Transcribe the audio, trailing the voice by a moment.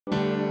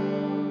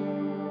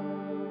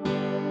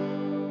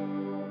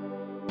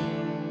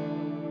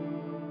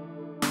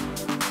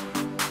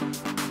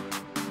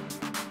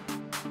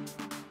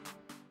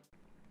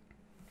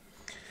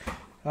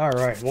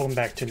Alright, welcome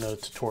back to another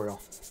tutorial.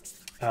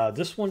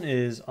 This one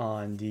is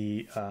on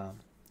the,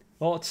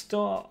 well, it's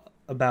still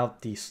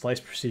about the slice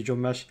procedural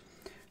mesh.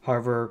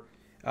 However,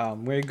 we're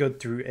going to go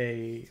through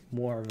a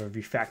more of a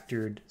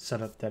refactored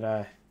setup that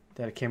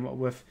I came up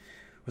with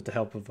the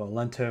help of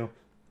Lento.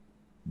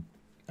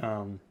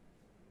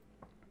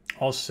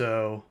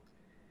 Also,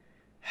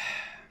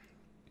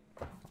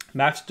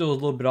 map's still a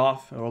little bit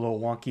off or a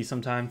little wonky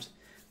sometimes,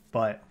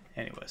 but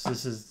anyways,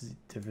 this is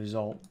the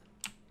result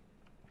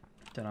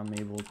that I'm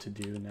able to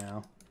do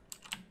now.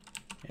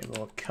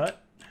 Able to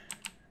cut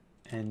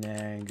and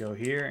then go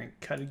here and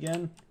cut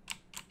again,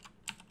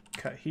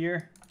 cut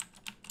here,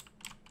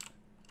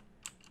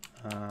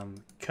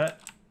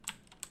 cut.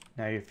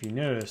 Now if you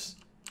notice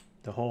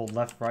the whole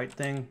left right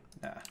thing,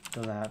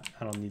 doesn't have,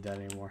 I don't need that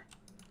anymore.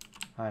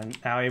 I'm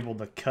now able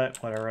to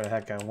cut whatever the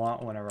heck I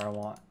want whenever I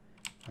want.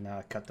 And now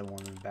I cut the one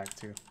in the back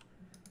too.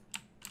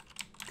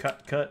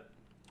 Cut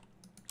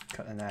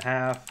in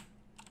half,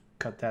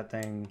 cut that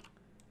thing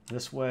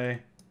this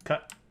way,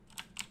 cut,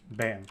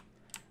 bam.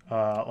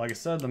 Like I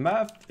said, the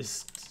map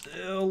is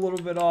still a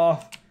little bit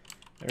off.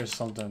 There's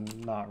something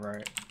not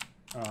right.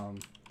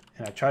 And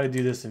I try to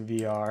do this in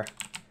VR.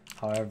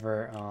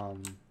 However,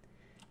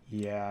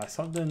 yeah,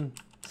 something,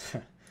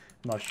 I'm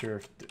not sure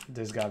if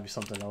there's gotta be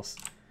something else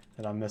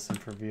that I'm missing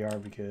for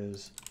VR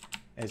because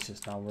it's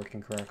just not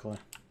working correctly.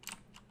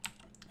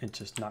 It's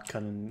just not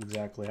cutting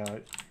exactly how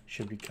it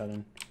should be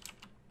cutting.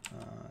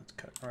 Let's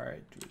cut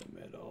right through the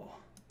middle.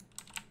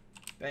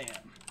 Bam.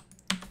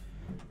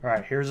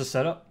 Alright, here's the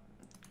setup.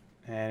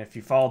 And if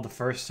you followed the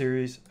first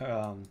series,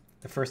 the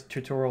first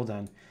tutorial,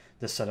 then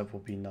this setup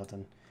will be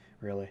nothing,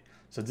 really.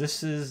 So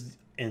this is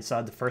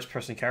inside the first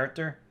person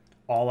character.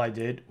 All I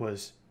did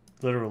was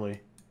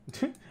literally,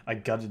 I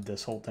gutted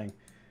this whole thing.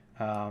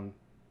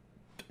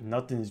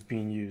 Nothing is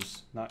being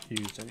used, not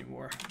used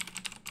anymore.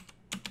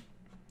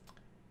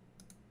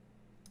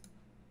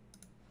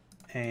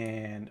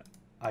 And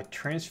I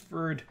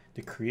transferred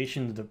the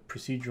creation of the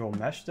procedural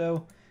mesh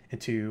though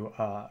into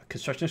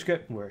construction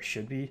script where it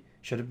should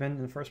have been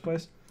in the first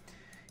place.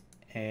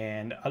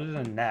 And other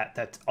than that,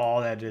 that's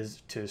all that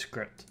is to the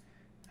script.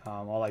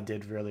 All I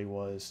did really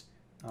was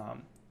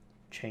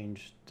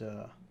change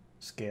the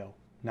scale.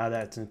 Now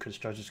that it's in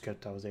construction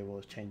script, I was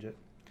able to change it.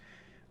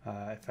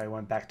 If I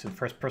went back to the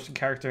first person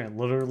character, and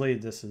literally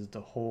this is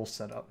the whole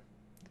setup.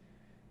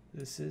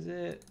 This is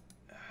it.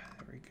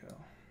 There we go.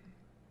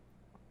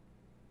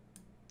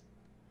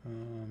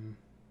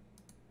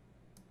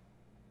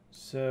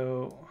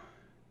 So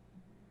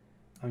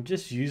I'm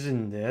just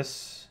using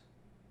this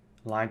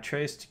line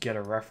trace to get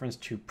a reference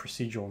to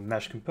procedural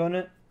mesh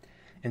component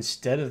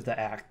instead of the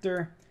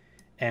actor.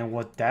 And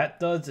what that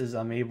does is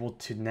I'm able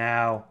to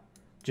now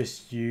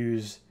just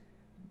use,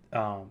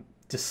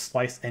 just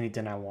slice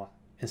anything I want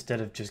instead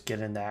of just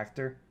getting the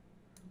actor,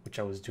 which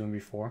I was doing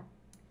before.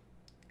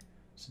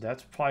 So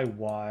that's probably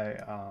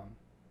why,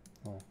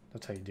 well,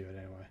 that's how you do it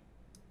anyway.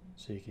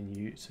 So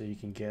you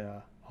can get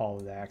all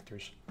of the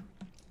actors,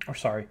 or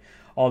sorry,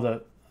 all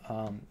the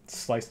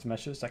sliced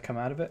meshes that come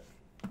out of it.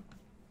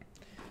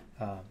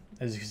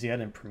 As you can see, I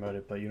didn't promote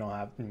it, but you don't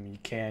have. I mean, you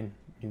can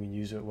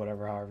use it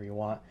whatever, however you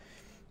want.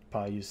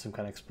 Probably use some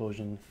kind of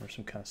explosion or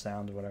some kind of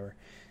sound or whatever.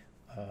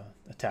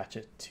 Attach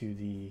it to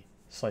the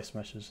sliced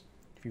meshes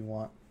if you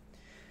want.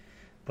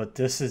 But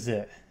this is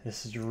it.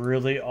 This is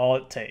really all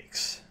it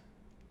takes.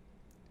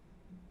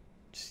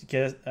 Just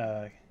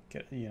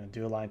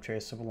do a line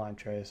trace, simple line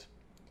trace.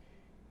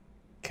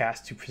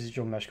 Cast to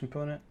procedural mesh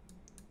component.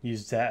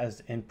 Use that as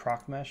the in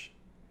proc mesh,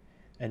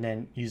 and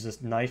then use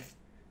this knife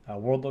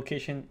world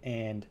location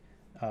and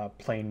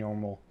plane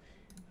normal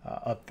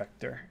up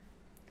vector.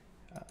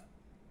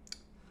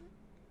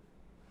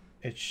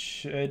 It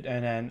should,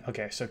 and then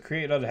okay. So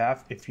create other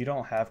half. If you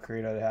don't have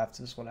create other half,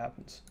 this is what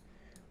happens,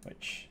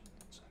 which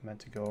I meant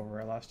to go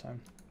over it last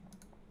time.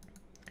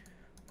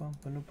 Bum,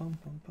 bum, bum,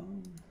 bum,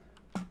 bum.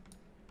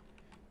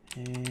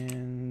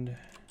 And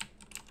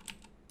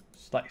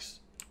slice,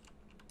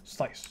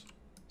 slice,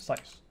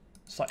 slice,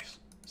 slice,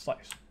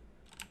 slice,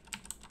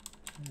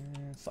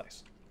 and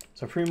slice.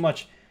 So pretty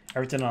much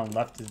everything on the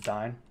left is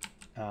dying.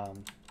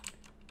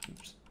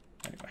 Oops.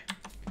 Anyway,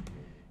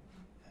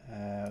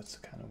 it's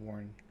kind of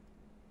worn.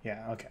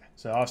 Yeah. Okay.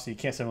 So obviously you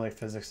can't simulate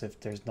physics if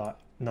there's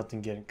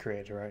nothing getting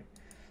created, right?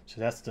 So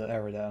that's the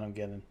error that I'm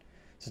getting.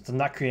 Since I'm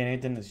not creating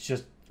anything, it's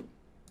just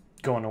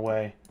going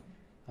away.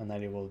 I'm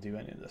not able to do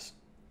any of this.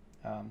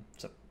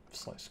 So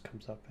slice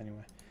comes up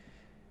anyway.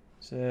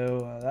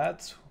 So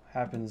that's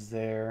happens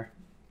there.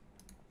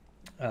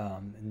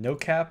 No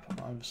cap,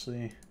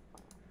 obviously.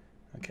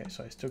 Okay,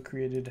 so I still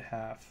created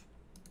half.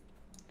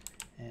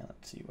 And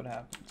let's see what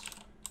happens.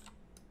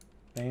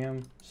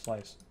 Bam,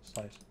 slice,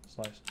 slice,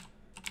 slice.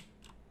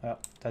 Well,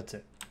 that's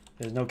it.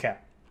 There's no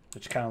cap,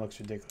 which kind of looks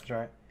ridiculous,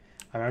 right?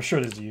 I mean, I'm sure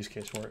there's a use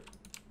case for it,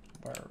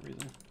 for whatever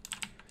reason.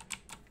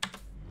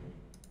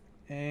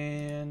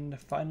 And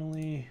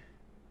finally,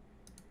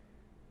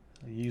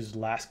 I'll use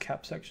last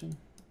cap section.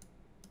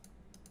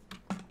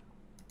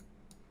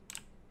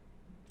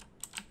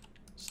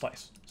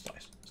 Slice,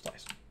 slice,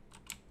 slice.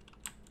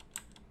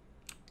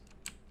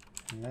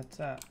 And that's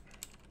that.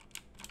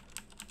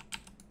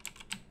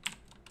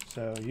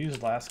 So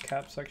use last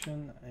cap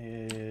section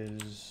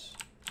is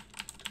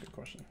a good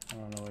question. I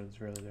don't know what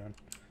it's really doing.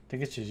 I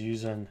think it's just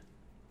using,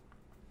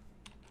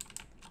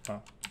 oh,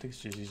 I think it's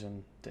just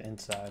using the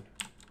inside.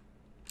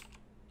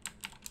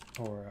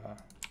 Or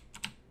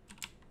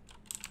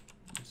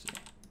let's see,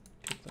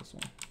 take this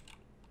one.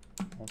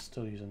 Well, it's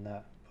still using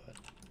that, but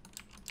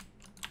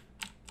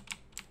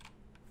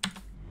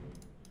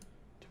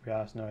to be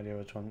honest, no idea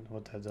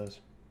what that does.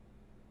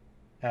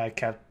 Add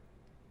cap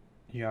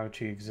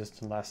geometry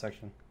exists in last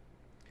section,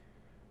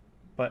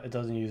 but it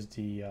doesn't use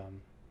the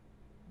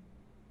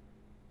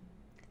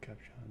cap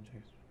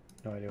geometry.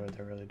 No idea what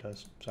that really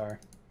does. Sorry,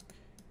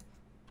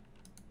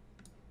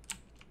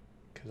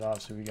 because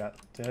obviously we got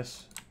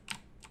this.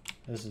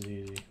 This is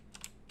easy.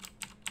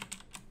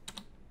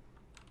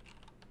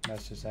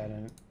 That's just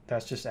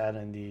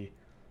adding the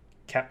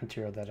cap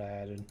material that I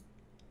added,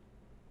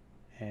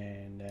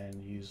 and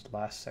then use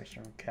last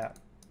section of cap.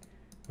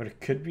 What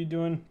it could be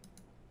doing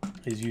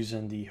is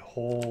using the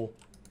whole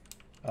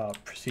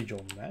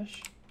procedural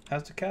mesh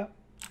as the cap.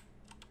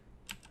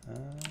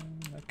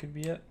 That could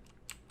be it.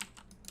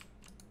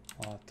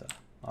 I'll have to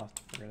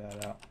figure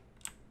that out.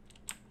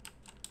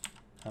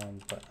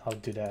 But I'll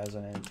do that as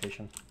an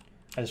annotation.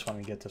 I just want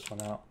to get this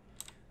one out.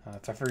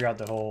 If I figure out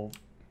the whole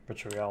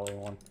virtual reality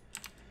one,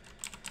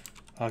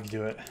 I'll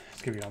do it.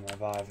 It's gonna be on my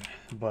Vive.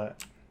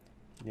 But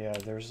yeah,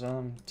 there's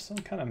some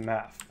kind of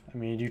math. I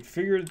mean, you'd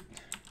figure,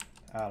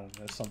 I don't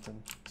know,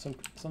 something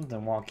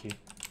wonky.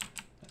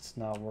 It's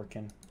not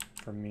working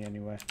for me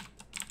anyway.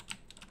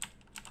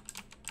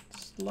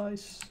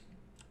 Slice,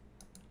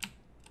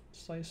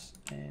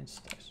 and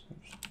slice.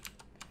 Oops.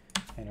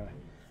 Anyway,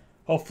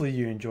 hopefully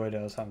you enjoyed it.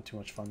 I was having too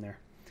much fun there.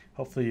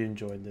 Hopefully you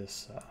enjoyed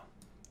this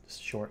this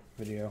short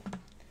video,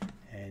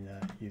 and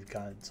you've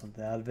gotten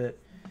something out of it.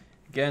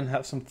 Again,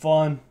 have some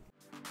fun.